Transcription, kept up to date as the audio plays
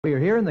We are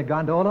here in the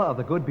gondola of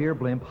the Goodbeer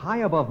Blimp,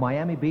 high above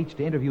Miami Beach,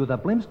 to interview the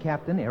Blimp's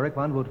captain, Eric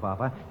von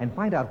Rootwaffe, and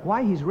find out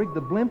why he's rigged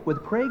the Blimp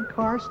with Craig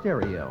car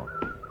stereo.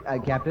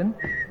 Captain?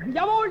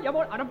 Jawohl,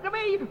 out of the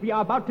way. We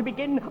are about to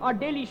begin our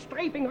daily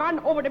strafing run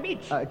over the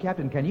beach.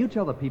 Captain, can you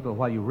tell the people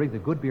why you rigged the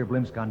Goodbeer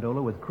Blimp's gondola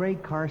with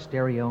Craig car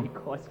stereo?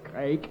 Because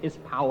Craig is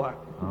power.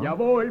 Huh?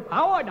 Jawohl,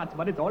 power, that's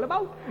what it's all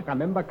about.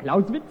 Remember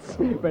Clausewitz?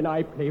 When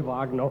I play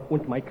Wagner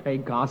and my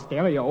Craig car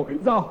stereo,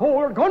 the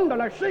whole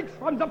gondola shakes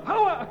from the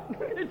power.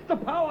 It's the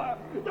power.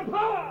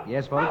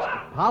 Yes, folks,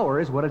 power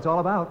is what it's all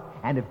about.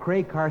 And if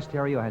Craig car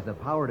stereo has the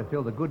power to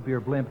fill the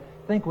Goodbeer Blimp,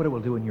 think what it will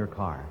do in your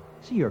car.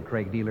 See your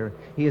Craig dealer.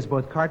 He has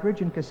both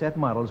cartridge and cassette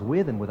models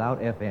with and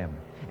without FM.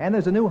 And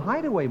there's a new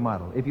hideaway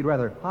model, if you'd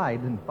rather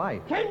hide than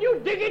fight. Can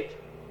you dig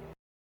it?